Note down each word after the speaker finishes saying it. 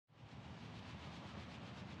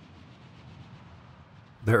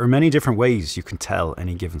There are many different ways you can tell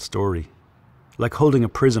any given story. Like holding a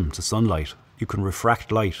prism to sunlight, you can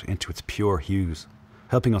refract light into its pure hues,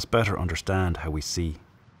 helping us better understand how we see.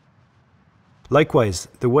 Likewise,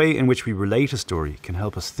 the way in which we relate a story can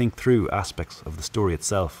help us think through aspects of the story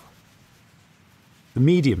itself. The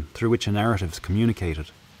medium through which a narrative is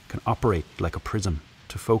communicated can operate like a prism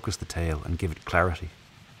to focus the tale and give it clarity.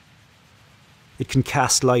 It can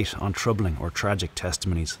cast light on troubling or tragic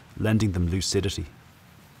testimonies, lending them lucidity.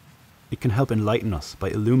 It can help enlighten us by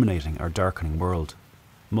illuminating our darkening world,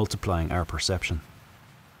 multiplying our perception.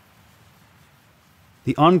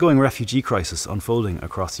 The ongoing refugee crisis unfolding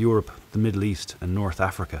across Europe, the Middle East and North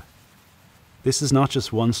Africa. This is not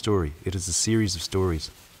just one story, it is a series of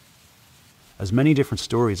stories. As many different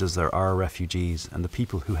stories as there are refugees and the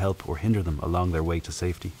people who help or hinder them along their way to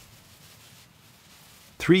safety.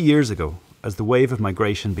 3 years ago, as the wave of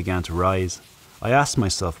migration began to rise, I asked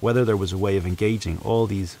myself whether there was a way of engaging all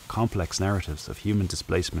these complex narratives of human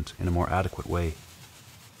displacement in a more adequate way.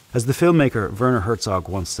 As the filmmaker Werner Herzog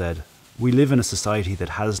once said, "We live in a society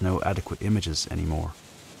that has no adequate images anymore.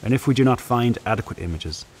 And if we do not find adequate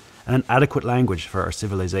images and an adequate language for our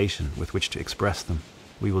civilization with which to express them,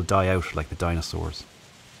 we will die out like the dinosaurs."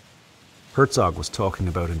 Herzog was talking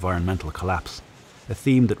about environmental collapse, a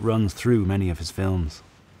theme that runs through many of his films.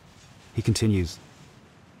 He continues,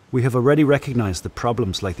 "We have already recognized that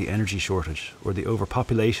problems like the energy shortage or the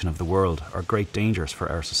overpopulation of the world are great dangers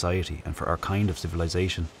for our society and for our kind of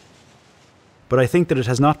civilization. But I think that it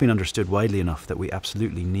has not been understood widely enough that we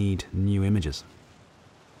absolutely need new images."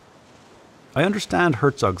 I understand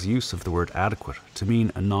Herzog's use of the word adequate to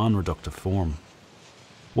mean a non-reductive form,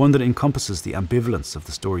 one that encompasses the ambivalence of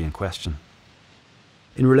the story in question.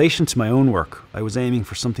 In relation to my own work, I was aiming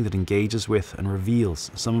for something that engages with and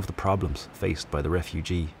reveals some of the problems faced by the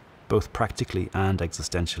refugee, both practically and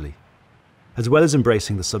existentially, as well as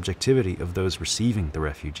embracing the subjectivity of those receiving the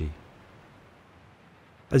refugee.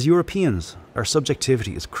 As Europeans, our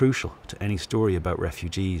subjectivity is crucial to any story about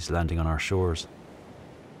refugees landing on our shores.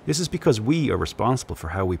 This is because we are responsible for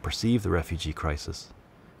how we perceive the refugee crisis,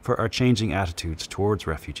 for our changing attitudes towards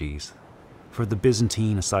refugees, for the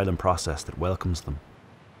Byzantine asylum process that welcomes them,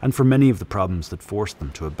 and for many of the problems that forced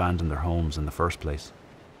them to abandon their homes in the first place.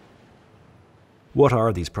 What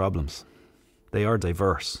are these problems? They are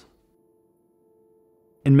diverse.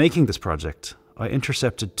 In making this project, I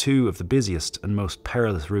intercepted two of the busiest and most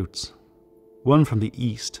perilous routes. One from the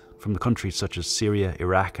east, from the countries such as Syria,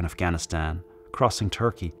 Iraq and Afghanistan, crossing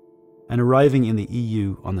Turkey, and arriving in the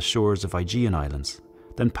EU on the shores of Aegean Islands,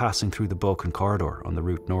 then passing through the Balkan corridor on the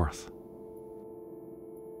route north.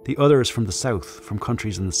 The other is from the south, from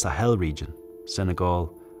countries in the Sahel region,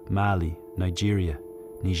 Senegal, Mali, Nigeria,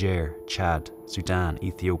 Niger, Chad, Sudan,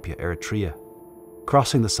 Ethiopia, Eritrea,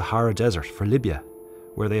 crossing the Sahara Desert for Libya,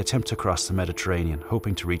 where they attempt to cross the Mediterranean,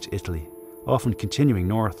 hoping to reach Italy, often continuing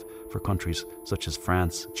north for countries such as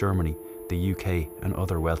France, Germany, the UK and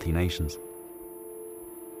other wealthy nations.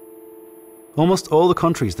 Almost all the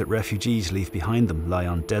countries that refugees leave behind them lie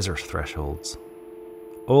on desert thresholds.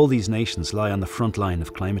 All these nations lie on the front line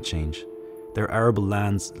of climate change, their arable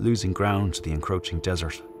lands losing ground to the encroaching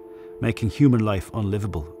desert, making human life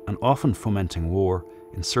unlivable and often fomenting war,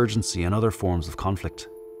 insurgency and other forms of conflict.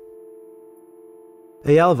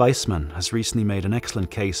 Eyal Weissman has recently made an excellent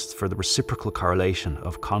case for the reciprocal correlation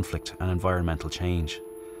of conflict and environmental change,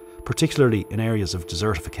 particularly in areas of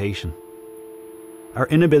desertification. Our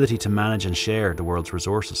inability to manage and share the world's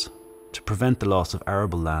resources, to prevent the loss of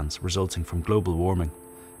arable lands resulting from global warming,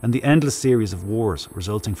 and the endless series of wars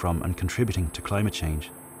resulting from and contributing to climate change.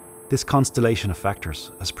 This constellation of factors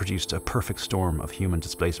has produced a perfect storm of human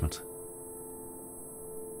displacement.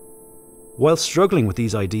 While struggling with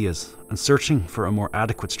these ideas and searching for a more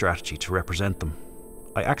adequate strategy to represent them,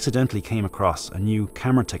 I accidentally came across a new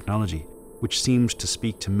camera technology which seemed to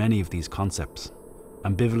speak to many of these concepts: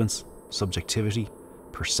 ambivalence, subjectivity,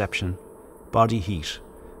 perception, body heat,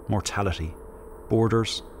 mortality,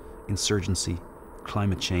 borders, insurgency,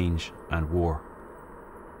 climate change, and war.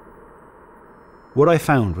 What I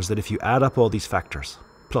found was that if you add up all these factors,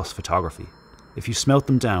 plus photography, if you smelt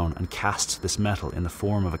them down and cast this metal in the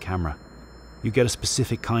form of a camera, you get a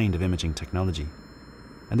specific kind of imaging technology.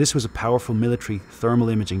 And this was a powerful military thermal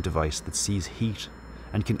imaging device that sees heat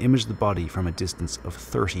and can image the body from a distance of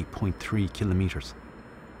 30.3 kilometers.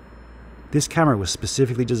 This camera was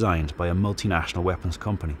specifically designed by a multinational weapons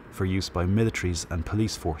company for use by militaries and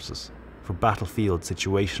police forces for battlefield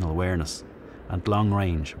situational awareness and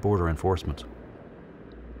long-range border enforcement.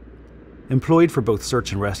 Employed for both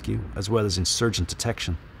search and rescue as well as insurgent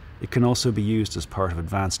detection, it can also be used as part of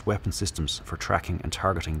advanced weapon systems for tracking and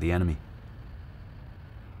targeting the enemy.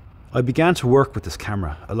 I began to work with this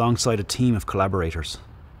camera alongside a team of collaborators,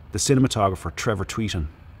 the cinematographer Trevor Tweeton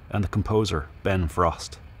and the composer Ben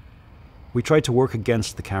Frost. We tried to work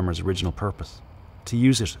against the camera's original purpose, to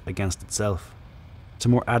use it against itself, to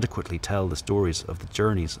more adequately tell the stories of the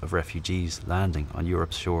journeys of refugees landing on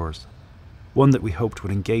Europe's shores, one that we hoped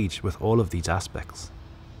would engage with all of these aspects.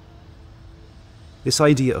 This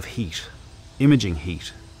idea of heat, imaging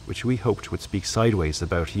heat, which we hoped would speak sideways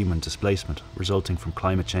about human displacement resulting from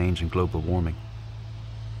climate change and global warming.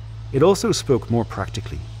 It also spoke more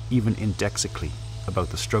practically, even indexically, about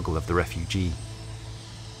the struggle of the refugee.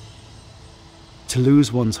 To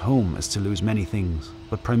lose one's home is to lose many things,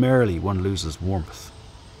 but primarily one loses warmth.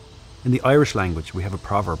 In the Irish language we have a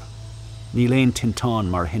proverb, Níl aon tintán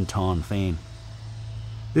mar hintán féin.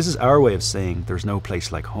 This is our way of saying there's no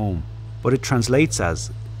place like home, but it translates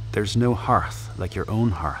as there's no hearth like your own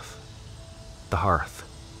hearth. The hearth,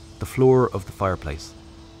 the floor of the fireplace,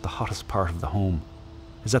 the hottest part of the home,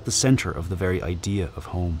 is at the centre of the very idea of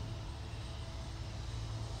home.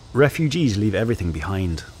 Refugees leave everything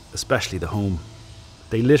behind, especially the home.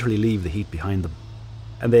 They literally leave the heat behind them,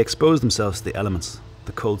 and they expose themselves to the elements,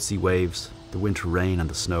 the cold sea waves, the winter rain and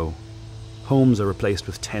the snow. Homes are replaced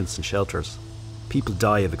with tents and shelters. People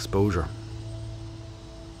die of exposure.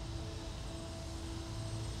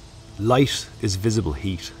 Light is visible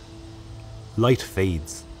heat. Light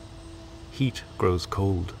fades. Heat grows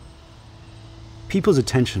cold. People's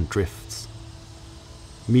attention drifts.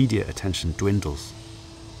 Media attention dwindles.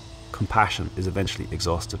 Compassion is eventually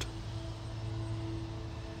exhausted.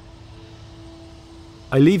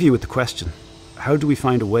 I leave you with the question, how do we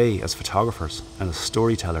find a way as photographers and as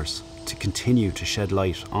storytellers to continue to shed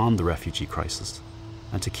light on the refugee crisis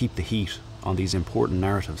and to keep the heat on these important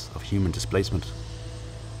narratives of human displacement?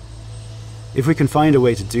 If we can find a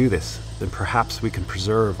way to do this, then perhaps we can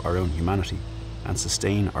preserve our own humanity and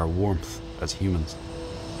sustain our warmth as humans.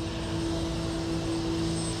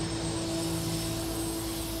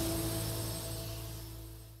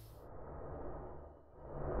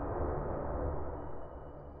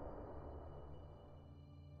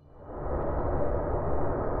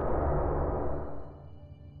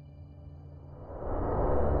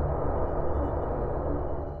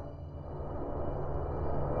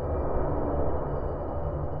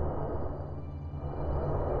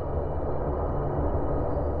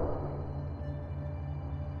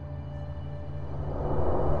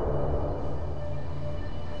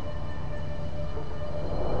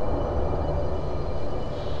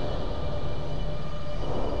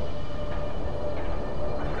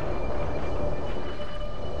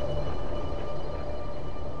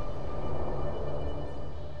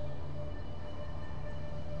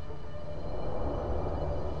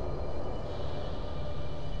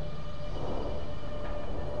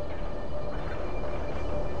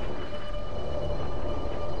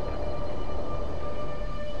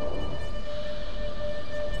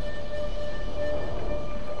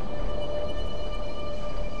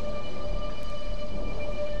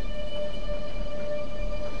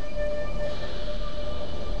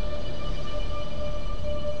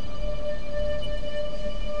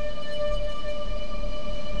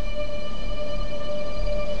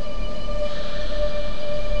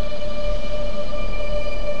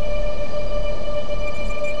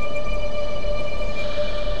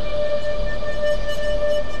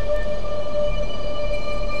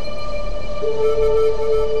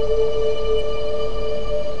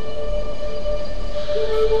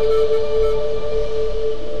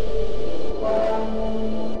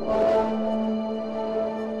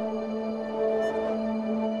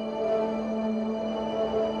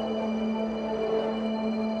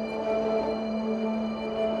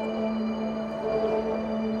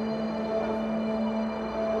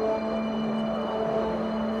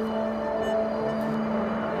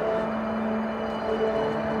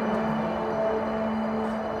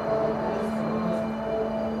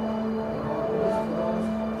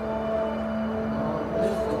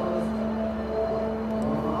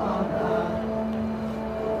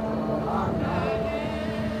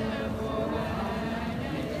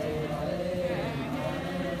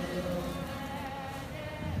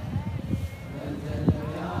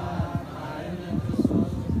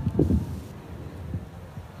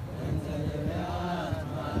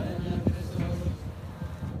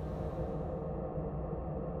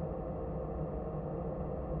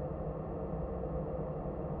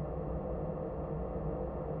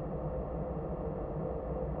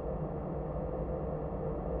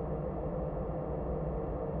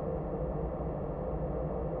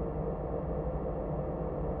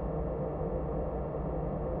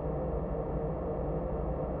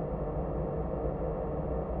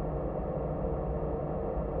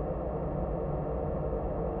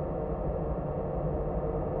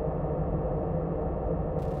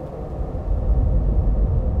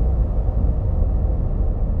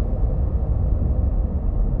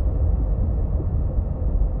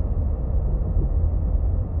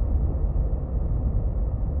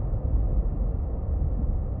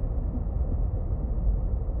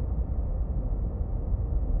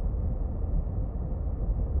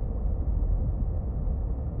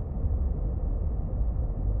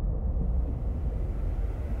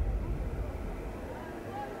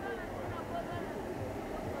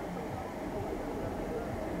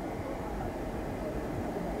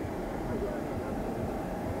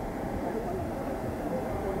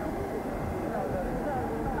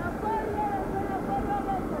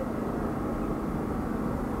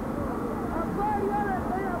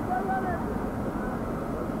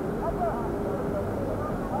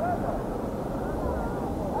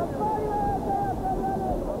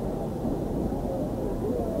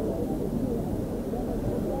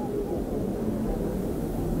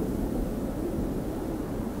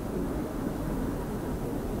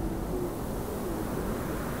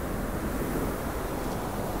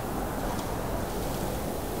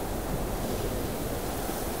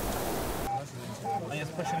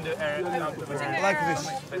 pushing the air out. Like this.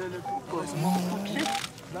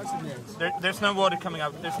 There's no water coming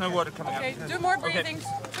out. There's no water coming out. Okay, do more breathings.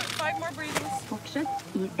 5 more breathings. Fortsett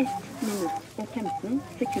i 1 minutt og 15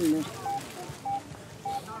 sekunder.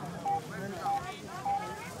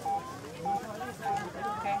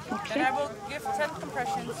 Okay, then I will give 10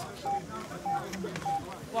 compressions.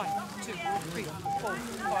 1, 2, 3, 4,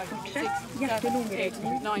 5, 6, 7, 8,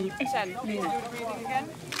 9, 10. Okay, do the breathing again.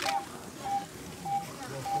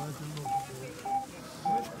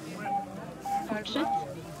 Fortsett.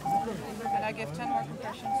 And I give 10 more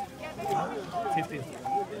compressions. 15.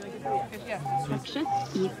 Yeah. Fortsett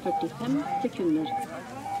i 45 sekunder.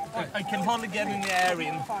 I can hardly get in the air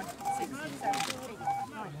in. 5, 6, 7, 8,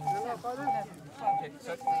 9, 10, 11, 12. Okay,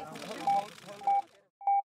 so